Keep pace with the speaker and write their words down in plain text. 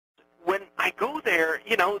I go there,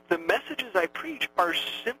 the messages I preach are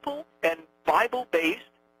simple and Bible-based,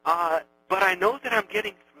 but I know that I'm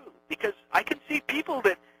getting through because I can see people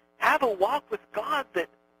that have a walk with God that,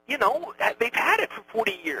 they've had it for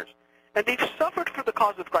 40 years, and they've suffered for the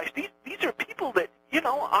cause of Christ. These are people that,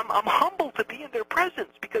 I'm humbled to be in their presence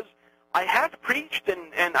because I have preached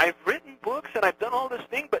and I've written books and I've done all this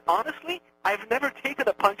thing, but honestly, I've never taken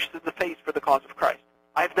a punch to the face for the cause of Christ.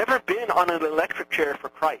 I've never been on an electric chair for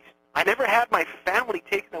Christ. I never had my family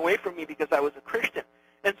taken away from me because I was a Christian.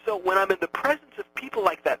 And so when I'm in the presence of people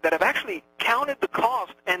like that have actually counted the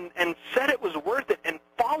cost and said it was worth it and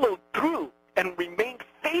followed through and remained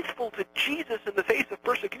faithful to Jesus in the face of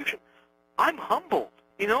persecution, I'm humbled.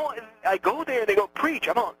 I go there and they go, preach.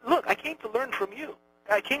 Look, I came to learn from you.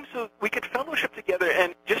 I came so we could fellowship together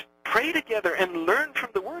and just pray together and learn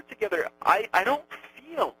from the Word together. I don't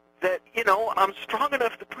feel that, I'm strong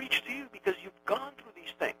enough to preach to you because you've gone through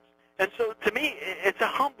these things. And so to me, it's a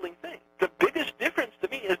humbling thing. The biggest difference to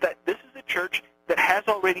me is that this is a church that has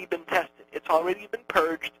already been tested. It's already been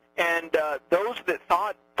purged. And those that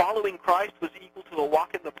thought following Christ was equal to a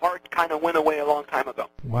walk in the park kind of went away a long time ago.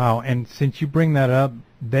 Wow. And since you bring that up,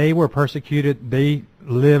 they were persecuted. They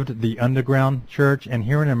lived the underground church. And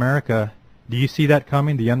here in America, do you see that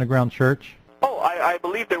coming, the underground church? Oh, I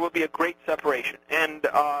believe there will be a great separation. And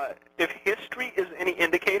if history is any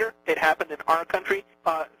indicator, it happened in our country.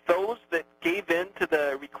 Those that gave in to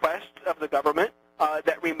the requests of the government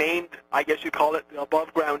that remained, I guess you call it the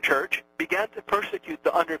above-ground church, began to persecute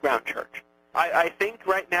the underground church. I think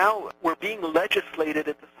right now we're being legislated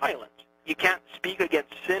into silence. You can't speak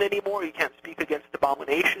against sin anymore. You can't speak against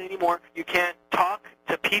abomination anymore. You can't talk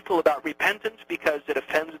to people about repentance because it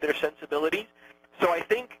offends their sensibilities. So I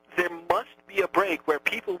think there must be a break where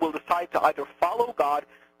people will decide to either follow God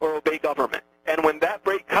or obey government. And when that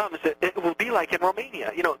break comes, it will be like in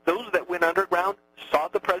Romania. Those that went underground saw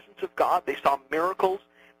the presence of God. They saw miracles.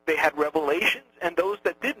 They had revelations. And those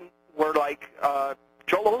that didn't were like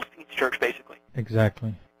Joel Osteen's church, basically.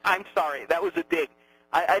 Exactly. I'm sorry. That was a dig.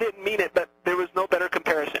 I didn't mean it, but there was no better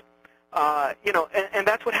comparison. And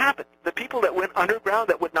that's what happened. The people that went underground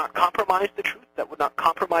that would not compromise the truth, that would not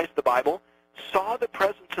compromise the Bible, saw the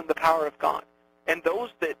presence and the power of God. And those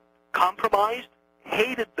that compromised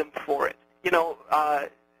hated them for it.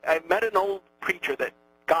 I met an old preacher that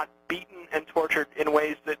got beaten and tortured in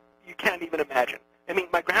ways that you can't even imagine. I mean,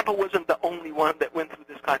 my grandpa wasn't the only one that went through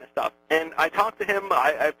this kind of stuff. And I talked to him.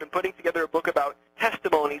 I've been putting together a book about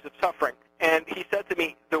testimonies of suffering. And he said to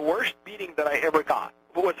me, the worst beating that I ever got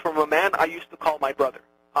was from a man I used to call my brother.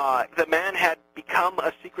 The man had become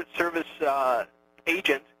a Secret Service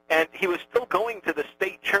agent, and he was still going to the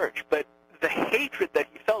state church. But the hatred that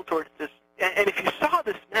he felt towards this, and if you saw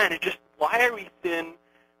this man, it's just wiry, thin,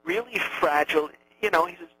 really fragile. He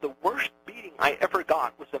says, the worst beating I ever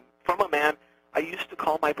got was from a man I used to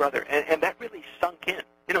call my brother. And that really sunk in.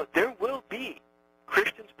 There will be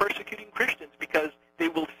Christians persecuting Christians because they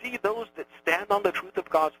will see those that stand on the truth of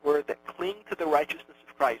God's Word, that cling to the righteousness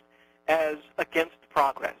of Christ, as against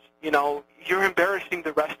progress. You're embarrassing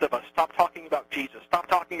the rest of us. Stop talking about Jesus. Stop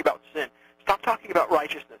talking about sin. Stop talking about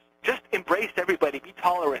righteousness. Just embrace everybody. Be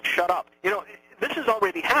tolerant. Shut up. This is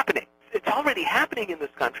already happening. It's already happening in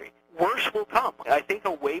this country. Worse will come. I think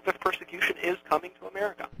a wave of persecution is coming to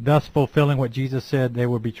America. Thus fulfilling what Jesus said, they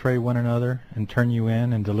will betray one another and turn you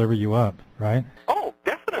in and deliver you up, right? Oh,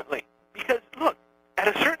 definitely. Because, look, at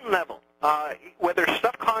a certain level, whether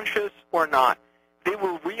subconscious or not, they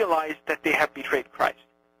will realize that they have betrayed Christ.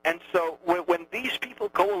 And so when these people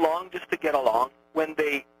go along just to get along, when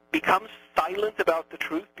they become silent about the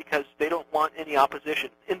truth because they don't want any opposition,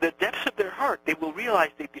 in the depths of their heart, they will realize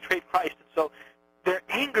they betrayed Christ. And so their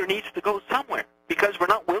anger needs to go somewhere because we're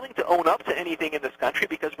not willing to own up to anything in this country,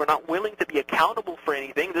 because we're not willing to be accountable for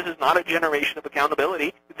anything. This is not a generation of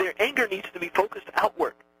accountability. Their anger needs to be focused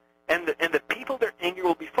outward. And the people their anger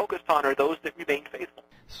will be focused on are those that remain faithful.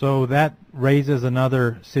 So that raises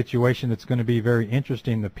another situation that's going to be very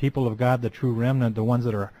interesting. The people of God, the true remnant, the ones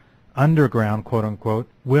that are underground, quote unquote,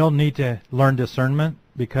 will need to learn discernment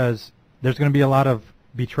because there's going to be a lot of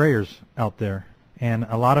betrayers out there. And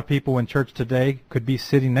a lot of people in church today could be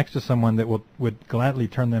sitting next to someone that would gladly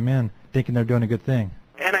turn them in, thinking they're doing a good thing.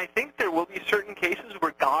 And I think there will be certain cases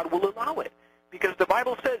where God will allow it. Because the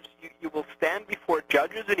Bible says you will stand before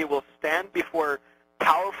judges and you will stand before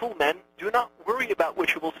powerful men. Do not worry about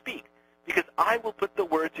what you will speak, because I will put the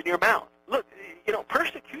words in your mouth. Look,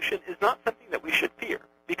 persecution is not something that we should fear,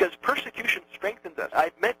 because persecution strengthens us.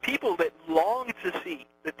 I've met people that long to see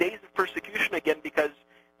the days of persecution again because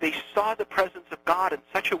they saw the presence of God in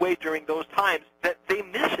such a way during those times that they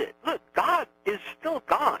miss it. Look, God is still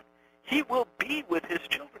God. He will be with his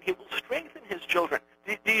children. He will strengthen his children.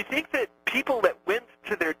 Do you think that people that went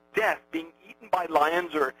to their death, being eaten by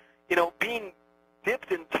lions, or being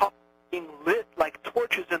dipped in top, being lit like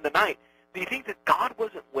torches in the night, do you think that God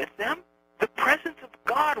wasn't with them? The presence of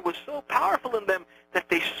God was so powerful in them that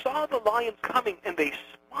they saw the lions coming and they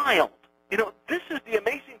smiled. This is the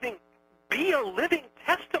amazing thing. Be a living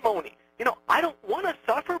testimony. I don't want to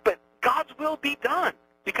suffer, but God's will be done,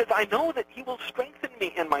 because I know that he will strengthen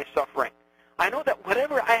me in my suffering. I know that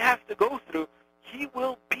whatever I have to go through, he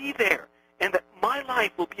will be there, and that my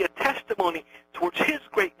life will be a testimony towards his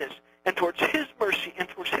greatness and towards his mercy and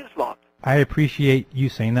towards his love. I appreciate you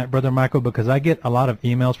saying that, Brother Michael, because I get a lot of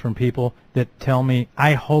emails from people that tell me,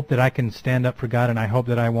 I hope that I can stand up for God, and I hope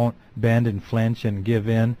that I won't bend and flinch and give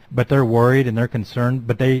in. But they're worried and they're concerned,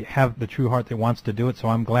 but they have the true heart that wants to do it. So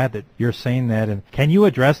I'm glad that you're saying that. And can you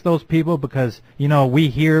address those people? Because, we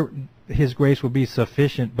hear his grace will be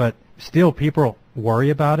sufficient, but still people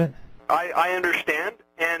worry about it. I understand,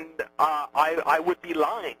 and I would be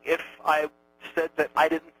lying if I said that I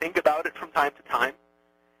didn't think about it from time to time.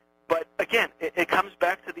 But again, it comes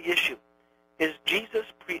back to the issue. Is Jesus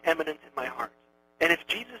preeminent in my heart? And if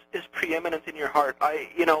Jesus is preeminent in your heart,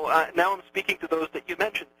 now I'm speaking to those that you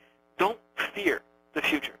mentioned. Don't fear the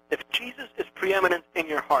future. If Jesus is preeminent in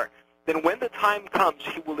your heart, then when the time comes,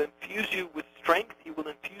 he will infuse you with strength, he will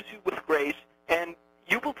infuse you with grace, and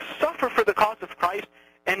you will suffer for the cause of Christ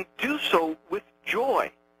and do so with joy.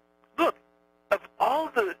 Look, of all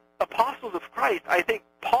the apostles of Christ, I think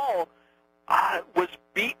Paul was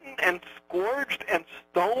beaten and scourged and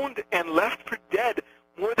stoned and left for dead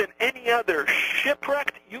more than any other,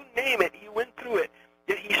 shipwrecked, you name it, he went through it.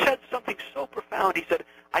 Yet he said something so profound. He said,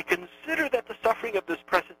 I consider that the suffering of this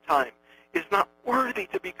present time is not worthy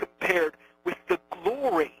to be compared with the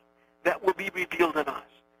glory that will be revealed in us.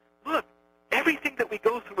 Look, everything that we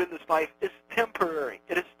go through in this life is temporary.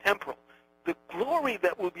 It is temporal. The glory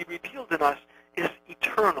that will be revealed in us is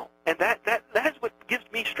eternal. And that is what gives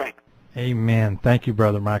me strength. Amen. Thank you,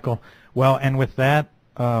 Brother Michael. Well, and with that,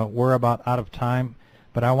 we're about out of time.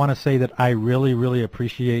 But I want to say that I really, really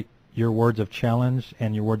appreciate your words of challenge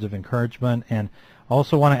and your words of encouragement. And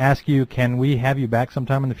also want to ask you, can we have you back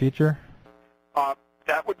sometime in the future?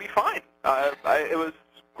 That would be fine. It was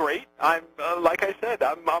great. I'm like I said,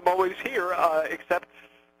 I'm always here, except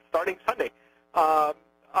starting Sunday. I'm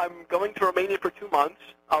going to Romania for 2 months.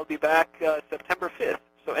 I'll be back September 5th.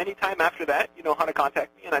 So anytime after that, you know how to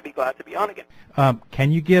contact me, and I'd be glad to be on again.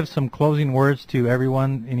 Can you give some closing words to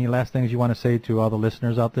everyone? Any last things you want to say to all the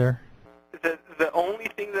listeners out there? The only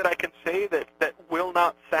thing that I can say that will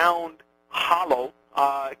not sound hollow,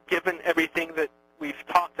 given everything that we've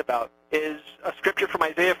talked about, is a scripture from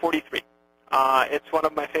Isaiah 43. It's one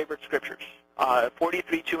of my favorite scriptures,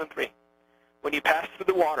 43, 2 and 3. When you pass through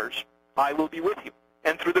the waters, I will be with you,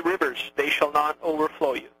 and through the rivers, they shall not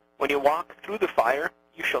overflow you. When you walk through the fire,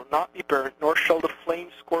 you shall not be burned, nor shall the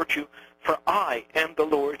flames scorch you, for I am the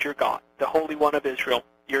Lord your God, the Holy One of Israel,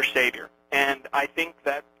 your Savior. And I think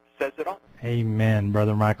that says it all. Amen,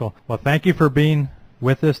 Brother Michael. Well, thank you for being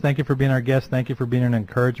with us. Thank you for being our guest. Thank you for being an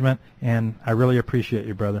encouragement. And I really appreciate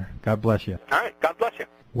you, brother. God bless you. All right. God bless you.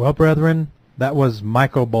 Well, brethren, that was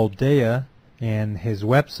Michael Boldea, and his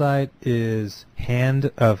website is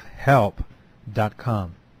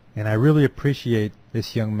handofhelp.com. And I really appreciate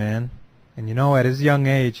this young man. And you know, at his young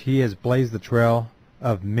age, he has blazed the trail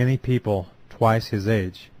of many people twice his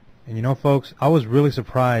age. And you know, folks, I was really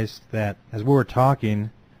surprised that as we were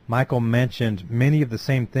talking, Michael mentioned many of the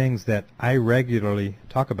same things that I regularly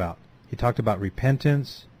talk about. He talked about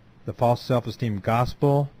repentance, the false self-esteem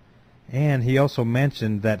gospel, and he also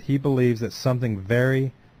mentioned that he believes that something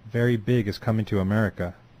very, very big is coming to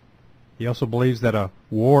America. He also believes that a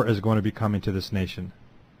war is going to be coming to this nation.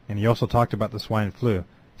 And he also talked about the swine flu.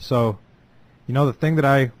 So, you know, the thing that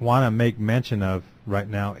I want to make mention of right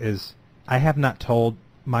now is I have not told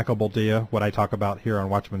Michael Boldea what I talk about here on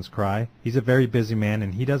Watchman's Cry. He's a very busy man,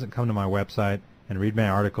 and he doesn't come to my website and read my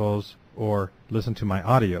articles or listen to my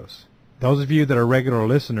audios. Those of you that are regular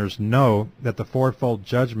listeners know that the fourfold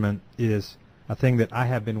judgment is a thing that I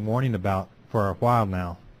have been warning about for a while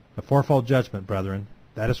now. The fourfold judgment, brethren,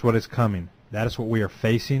 that is what is coming. That is what we are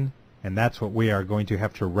facing, and that's what we are going to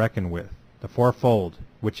have to reckon with. The fourfold,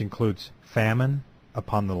 which includes famine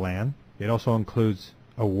upon the land. It also includes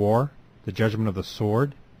a war, the judgment of the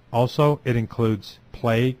sword. Also, it includes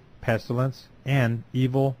plague, pestilence, and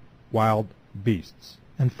evil wild beasts.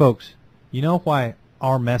 And folks, you know why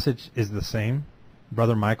our message is the same,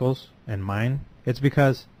 Brother Michael's and mine? It's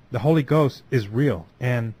because the Holy Ghost is real,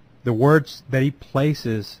 and the words that he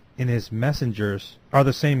places in his messengers are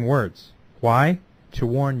the same words. Why? to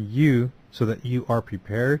warn you so that you are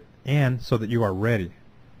prepared and so that you are ready.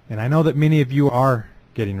 And I know that many of you are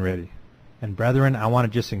getting ready. And brethren, I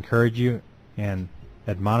want to just encourage you and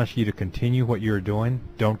admonish you to continue what you're doing.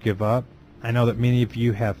 Don't give up. I know that many of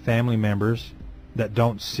you have family members that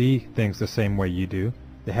don't see things the same way you do.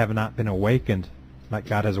 They have not been awakened like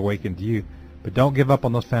God has awakened you. But don't give up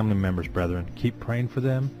on those family members, brethren. Keep praying for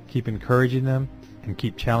them, keep encouraging them, and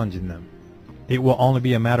keep challenging them. It will only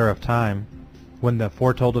be a matter of time when the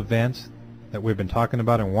foretold events that we've been talking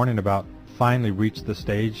about and warning about finally reach the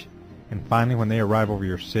stage, and finally when they arrive over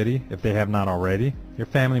your city, if they have not already, your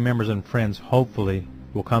family members and friends hopefully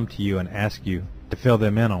will come to you and ask you to fill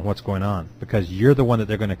them in on what's going on, because you're the one that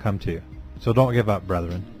they're going to come to. So don't give up,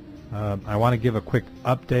 brethren. I want to give a quick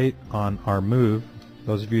update on our move.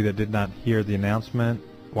 Those of you that did not hear the announcement,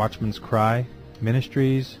 Watchman's Cry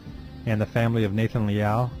Ministries and the family of Nathan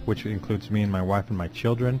Liao, which includes me and my wife and my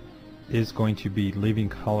children, is going to be leaving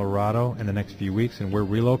Colorado in the next few weeks, and we're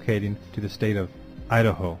relocating to the state of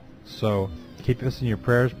Idaho. So keep us in your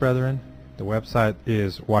prayers, brethren. The website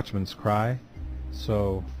is Watchman's Cry.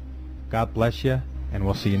 So God bless you, and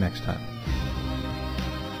we'll see you next time.